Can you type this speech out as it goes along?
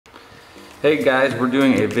Hey guys, we're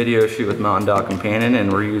doing a video shoot with Mountain Dog Companion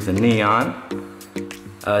and we're using Neon.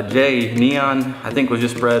 Jay, Neon I think was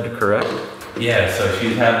just bred, correct? Yeah, so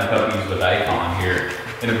she's having puppies with Icon here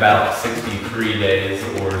in about 63 days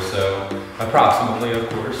or so, approximately of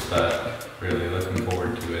course, but really looking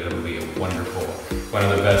forward to it. It'll be a wonderful, one of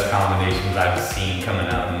the best combinations I've seen coming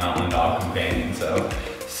out of the Mountain Dog Companion, so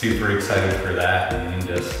super excited for that and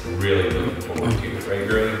just really looking forward to it, right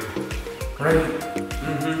Gurley? Right?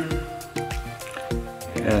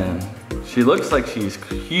 And she looks like she's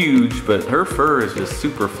huge, but her fur is just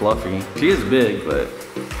super fluffy. She is big, but...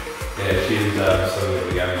 Yeah, she's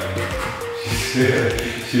absolutely, I mean,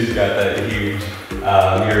 she's got that huge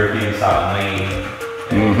European style mane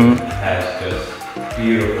and has just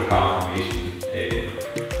beautiful conformation.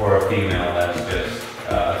 For a female, that's just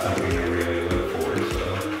something to really look for. So.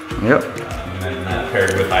 Yep. And then that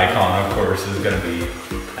paired with Icon, of course, is going to be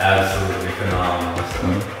absolutely phenomenal.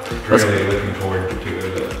 So really looking forward to it.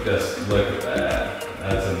 But just look at that.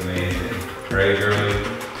 That's amazing. Right, Gurley?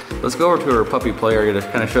 Let's go over to her puppy play area to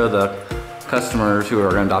kind of show the customers who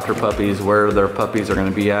are going to adopt her puppies where their puppies are going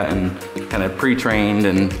to be at and kind of pre-trained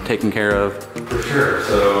and taken care of. For sure.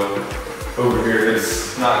 So over here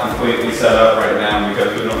it's not completely set up right now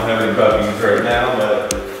because we don't have any puppies right now,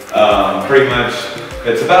 but pretty much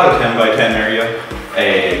it's about a 10 by 10 area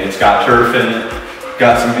and it's got turf in it,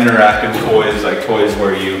 got some interactive toys, like toys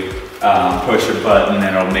where you push a button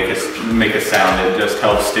and it'll make a sound. It just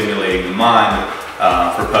helps stimulating the mind.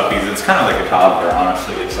 For puppies, it's kind of like a toddler,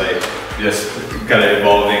 honestly. It's like just kind of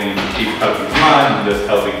evolving each puppy's mind and just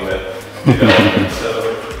helping with development. So,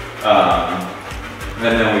 and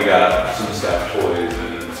then we got some staff toys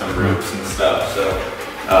and some ropes and stuff. So,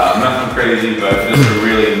 nothing crazy, but just a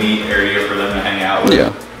really neat area for them to hang out with.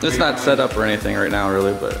 Yeah, it's not set up or anything right now,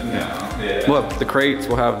 really, but no, yeah. We'll have the crates,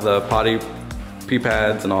 we'll have the potty pee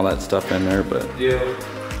pads and all that stuff in there, but yeah,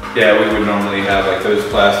 we would normally have like those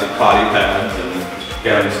plastic potty pads and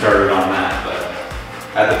get them started on that, but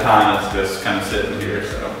at the time it's just kind of sitting here,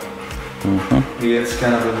 so yeah, it's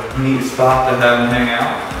kind of a neat spot to have them hang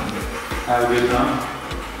out and have a good time.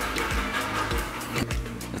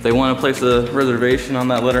 If they want to place a reservation on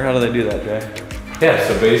that litter, how do they do that, Jay? Yeah,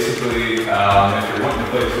 so basically, if you're wanting to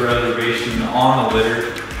place a reservation on the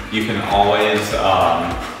litter, you can always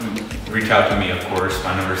reach out to me, of course.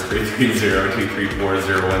 My number is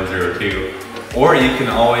 330-234-0102. Or you can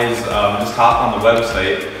always just hop on the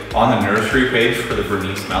website, on the nursery page for the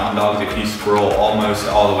Bernese Mountain Dogs. If you scroll almost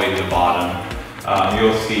all the way to the bottom,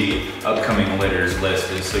 you'll see upcoming litters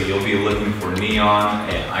listed. So you'll be looking for Neon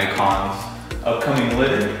and Icon's upcoming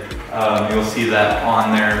litter. You'll see that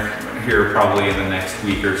on there here probably in the next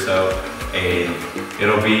week or so. And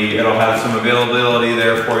it'll have some availability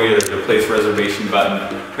there for you. There's a place reservation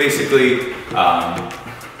button. Basically,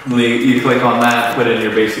 you click on that, put in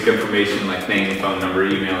your basic information like name, phone number,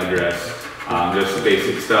 email address, just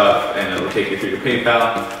basic stuff, and it'll take you through to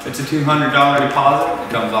PayPal. It's a $200 deposit. It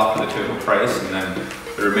comes off of the total price, and then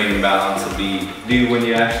the remaining balance will be due when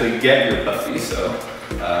you actually get your puppy. So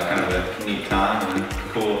kind of a neat time and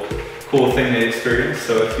cool thing to experience.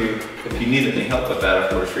 So if you need any help with that, of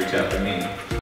course, reach out to me.